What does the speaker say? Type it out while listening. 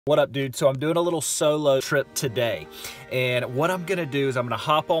What up, dude? So I'm doing a little solo trip today, and what I'm gonna do is I'm gonna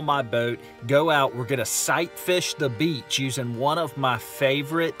hop on my boat, go out, we're gonna sight fish the beach using one of my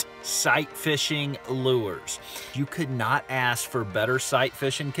favorite sight fishing lures. You could not ask for better sight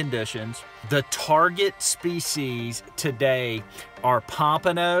fishing conditions. The target species today are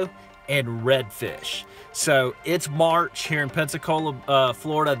pompano and redfish. So it's March here in Pensacola,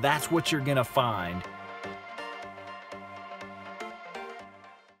 Florida. That's what you're gonna find.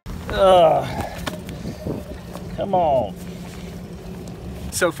 Come on.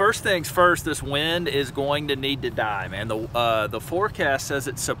 So first things first, this wind is going to need to die, man. The forecast says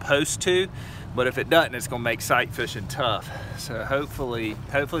it's supposed to, but if it doesn't, it's gonna make sight fishing tough. So hopefully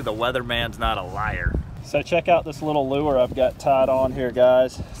the weatherman's not a liar. So check out this little lure I've got tied on here,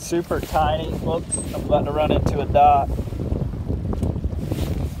 guys. Super tiny. Oops, I'm about to run into a dock.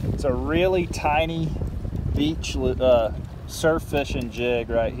 It's a really tiny beach surf fishing jig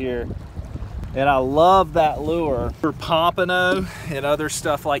right here, and I love that lure for pompano and other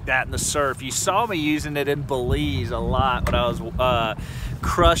stuff like that in the surf. You saw me using it in Belize a lot when I was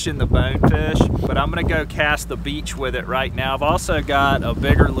crushing the bonefish, but I'm gonna go cast the beach with it right now. I've also got a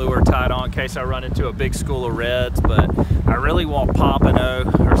bigger lure tied on in case I run into a big school of reds, but I really want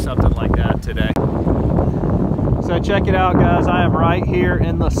pompano or something like that today. So check it out, guys. I am right here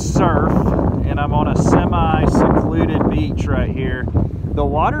in the surf, and I'm on a semi-secluded beach right here. The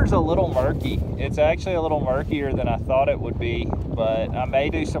water's a little murky. It's actually a little murkier than I thought it would be, but I may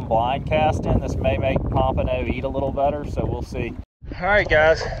do some blind casting. This may make pompano eat a little better, so we'll see. All right,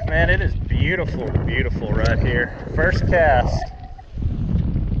 guys, man, it is beautiful, beautiful right here. First cast.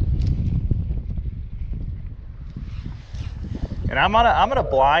 And I'm gonna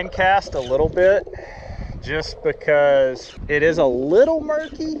blind cast a little bit, just because it is a little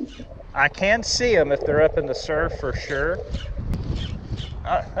murky. I can see them if they're up in the surf for sure.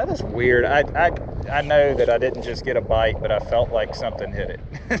 That is weird. I know that I didn't just get a bite, but I felt like something hit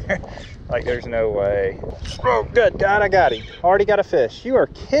it. Like there's no way. Oh, good God, I got him. Already got a fish. You are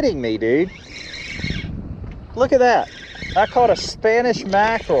kidding me, dude. Look at that. I caught a Spanish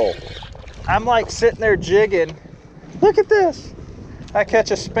mackerel. I'm like sitting there jigging. Look at this. I catch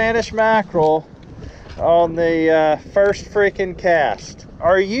a Spanish mackerel on the first freaking cast.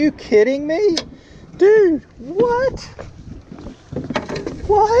 Are you kidding me? Dude, what?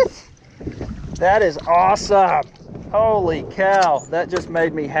 What? That is awesome. Holy cow, that just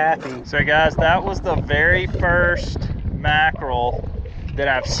made me happy. So guys, that was the very first mackerel that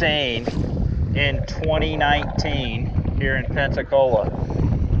I've seen in 2019 here in Pensacola.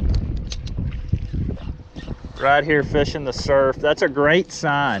 Right here fishing the surf. That's a great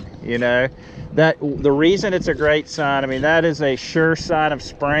sign, you know. The reason it's a great sign, I mean, that is a sure sign of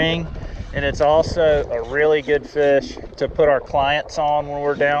spring, and it's also a really good fish to put our clients on when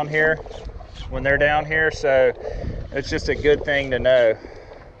we're down here, when they're down here. So it's just a good thing to know.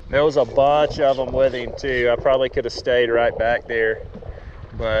 There was a bunch of them with him too. I probably could have stayed right back there,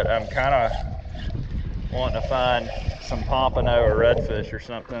 but I'm kind of wanting to find some pompano or redfish or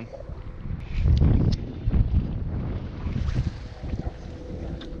something.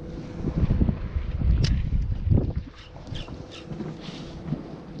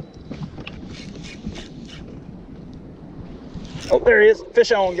 Oh, there he is.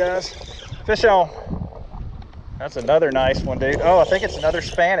 Fish on, guys. Fish on. That's another nice one, dude. Oh, I think it's another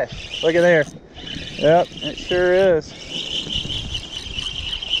Spanish. Look at there. Yep, it sure is.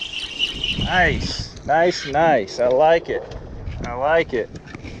 Nice. Nice, nice. I like it. I like it.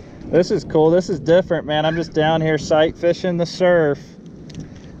 This is cool. This is different, man. I'm just down here sight fishing the surf.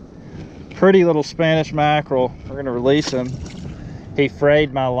 Pretty little Spanish mackerel. We're going to release him. He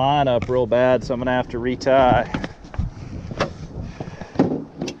frayed my line up real bad, so I'm going to have to retie.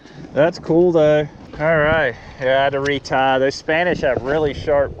 That's cool though. All right, yeah, I had to retie. Those Spanish have really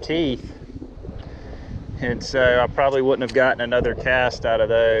sharp teeth, and so I probably wouldn't have gotten another cast out of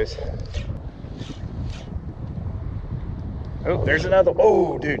those. Oh, there's another.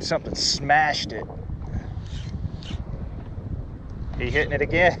 Oh, dude, something smashed it. He hitting it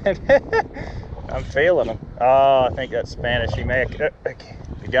again. I'm feeling him. Oh, I think that's Spanish. He may have, it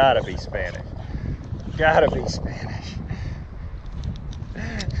gotta be Spanish. Gotta be Spanish.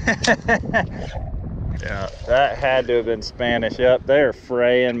 Yeah, that had to have been Spanish. Yep, they're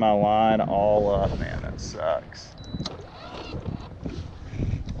fraying my line all up, man. That sucks.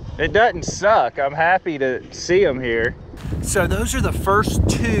 It doesn't suck. I'm happy to see them here. So those are the first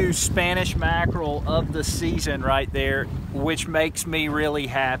two Spanish mackerel of the season right there, which makes me really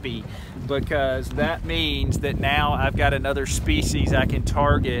happy, because that means that now I've got another species I can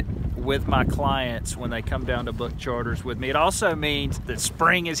target with my clients when they come down to book charters with me. It also means that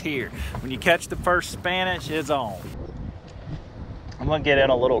spring is here. When you catch the first Spanish, it's on. I'm gonna get in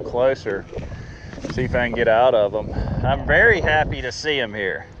a little closer, see if I can get out of them. I'm very happy to see them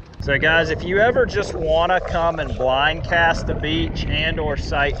here. So guys, if you ever just wanna come and blind cast the beach and or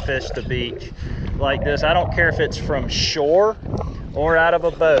sight fish the beach like this, I don't care if it's from shore or out of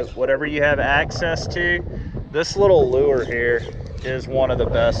a boat, whatever you have access to, this little lure here is one of the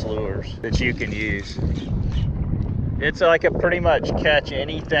best lures that you can use. It's like a pretty much catch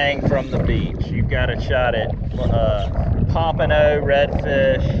anything from the beach. You've got a shot at pompano,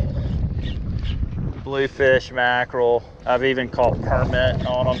 redfish, bluefish, mackerel. I've even caught permit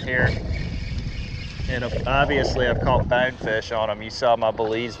on them here. And obviously I've caught bonefish on them. You saw my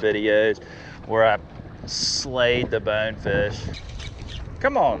Belize videos where I slayed the bonefish.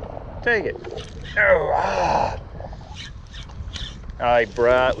 Come on, take it. Oh, ah. All right,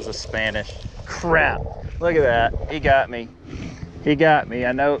 bruh, it was a Spanish. Crap, look at that. He got me. He got me.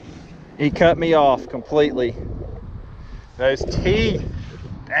 I know he cut me off completely. Those teeth,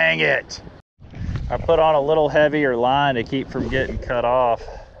 dang it. I put on a little heavier line to keep from getting cut off.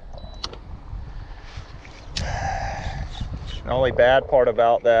 The only bad part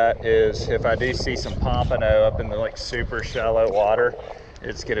about that is if I do see some pompano up in the like super shallow water,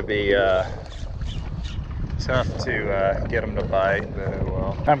 it's gonna be tough to get them to bite, but oh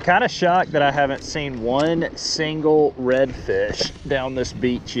well. I'm kind of shocked that I haven't seen one single redfish down this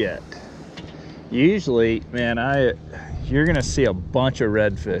beach yet. Usually, man, you're gonna see a bunch of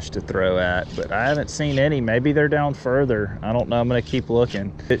redfish to throw at, but I haven't seen any. Maybe they're down further. I don't know, I'm gonna keep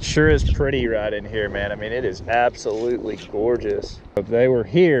looking. It sure is pretty right in here, man. I mean, it is absolutely gorgeous. If they were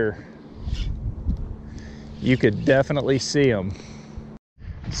here, you could definitely see them.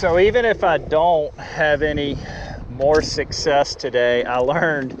 So even if I don't have any more success today, I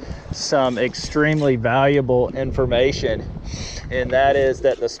learned some extremely valuable information, and that is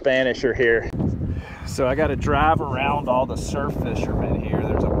that the Spanish are here. So I got to drive around all the surf fishermen here.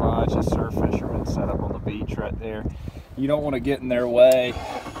 There's a bunch of surf fishermen set up on the beach right there. You don't want to get in their way.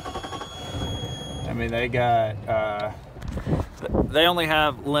 I mean, they only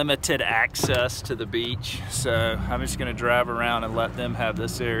have limited access to the beach, so I'm just going to drive around and let them have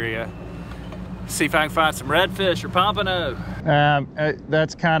this area. See if I can find some redfish or pompano.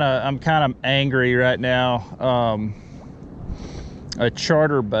 I'm kind of angry right now. A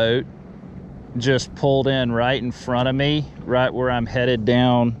charter boat just pulled in right in front of me, right where I'm headed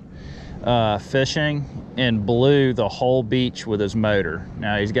down fishing, and blew the whole beach with his motor.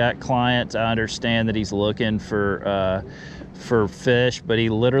 Now he's got clients. I understand that he's looking for fish, but he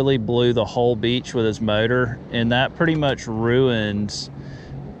literally blew the whole beach with his motor, and that pretty much ruins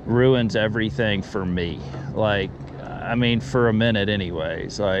everything for me. Like, I mean, for a minute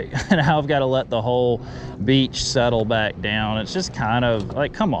anyways. Like, now I've got to let the whole beach settle back down. It's just kind of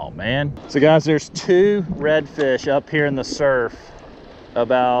like, come on, man. So guys, there's two redfish up here in the surf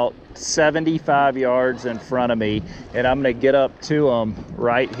about 75 yards in front of me, and I'm gonna get up to them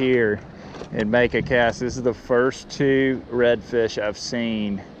right here and make a cast. This is the first two redfish I've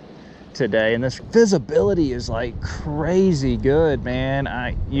seen today, and this visibility is like crazy good,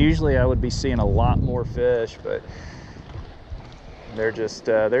 man. Usually I would be seeing a lot more fish, but they're just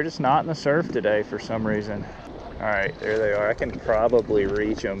not in the surf today for some reason. All right, there they are. I can probably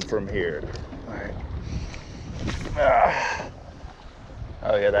reach them from here. All right.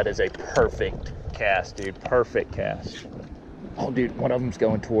 Oh yeah, that is a perfect cast, dude. Perfect cast. Oh, dude, one of them's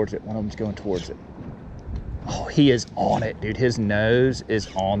going towards it. One of them's going towards it. Oh, he is on it, dude. His nose is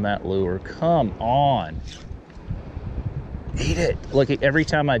on that lure. Come on. Eat it. Look, every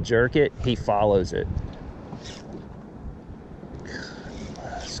time I jerk it, he follows it.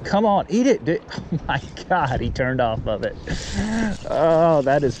 Come on, eat it, dude. Oh my God, he turned off of it. Oh,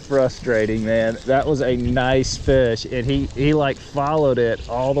 that is frustrating, man. That was a nice fish, and he like followed it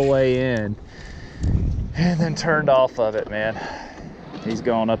all the way in and then turned off of it, man. He's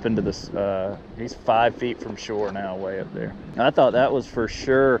going up into this, he's 5 feet from shore now, way up there. I thought that was for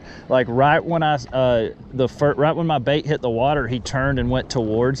sure, like right when right when my bait hit the water, he turned and went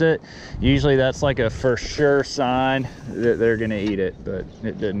towards it. Usually that's like a for sure sign that they're gonna eat it, but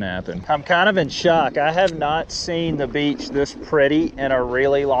it didn't happen. I'm kind of in shock. I have not seen the beach this pretty in a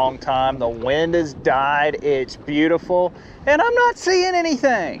really long time. The wind has died, it's beautiful, and I'm not seeing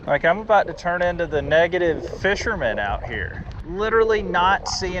anything. Like, I'm about to turn into the negative fisherman out here. Literally not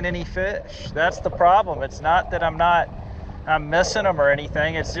seeing any fish. That's the problem. It's not that I'm missing them or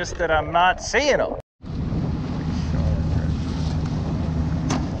anything. It's just that I'm not seeing them.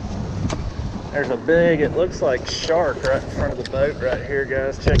 There's a big, it looks like shark right in front of the boat right here,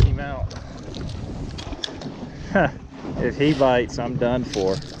 guys. Check him out. If he bites, I'm done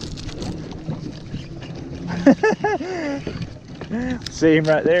for. See him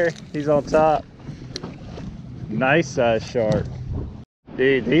right there? He's on top. Nice size shark.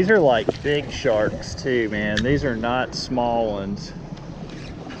 Dude, these are like big sharks too, man. These are not small ones.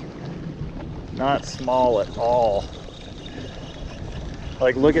 Not small at all.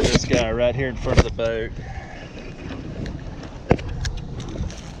 Like, look at this guy right here in front of the boat.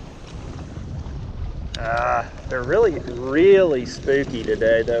 They're really, really spooky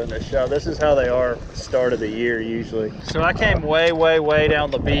today though in the show. This is how they are start of the year usually. So I came way, way, way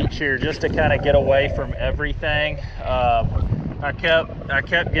down the beach here just to kind of get away from everything. I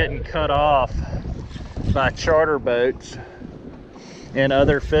kept getting cut off by charter boats and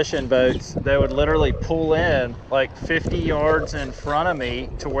other fishing boats that would literally pull in like 50 yards in front of me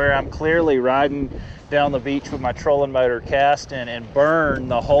to where I'm clearly riding down the beach with my trolling motor casting and burn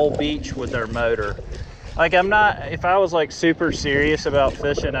the whole beach with their motor. Like, I'm not, if I was like super serious about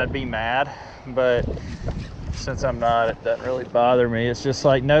fishing, I'd be mad, but since I'm not, it doesn't really bother me. It's just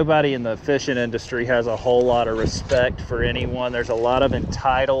like nobody in the fishing industry has a whole lot of respect for anyone. There's a lot of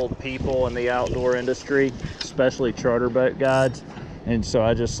entitled people in the outdoor industry, especially charter boat guides. And so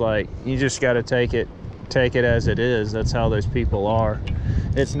I just like, you just got to take it as it is. That's how those people are.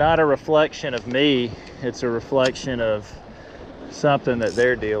 It's not a reflection of me. It's a reflection of something that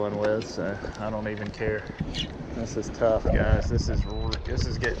they're dealing with. So I don't even care. This is tough, guys. This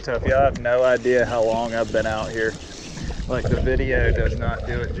is getting tough. Y'all have no idea how long I've been out here. Like, the video does not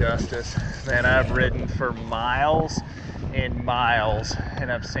do it justice. Man, I've ridden for miles and miles,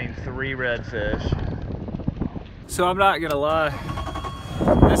 and I've seen 3 redfish. So I'm not gonna lie,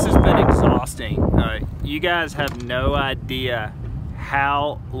 this has been exhausting. You guys have no idea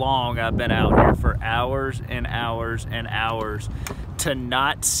how long I've been out here for hours and hours and hours to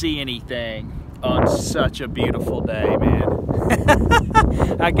not see anything on such a beautiful day,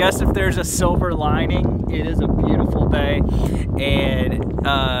 man. I guess if there's a silver lining, it is a beautiful day. And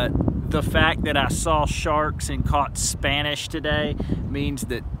the fact that I saw sharks and caught Spanish today means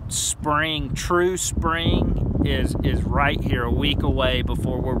that spring, true spring, is right here, a week away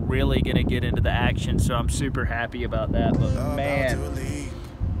before we're really gonna get into the action. So I'm super happy about that. But man,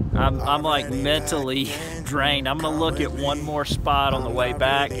 I'm like mentally drained. I'm gonna look at one more spot on the way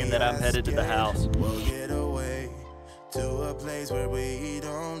back, and then I'm headed to the house. We'll get away to a place where we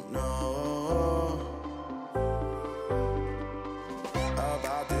don't know.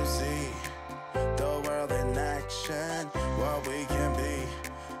 About to see the world in action, what we can be,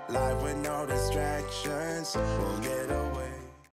 life with no distractions. We'll get away.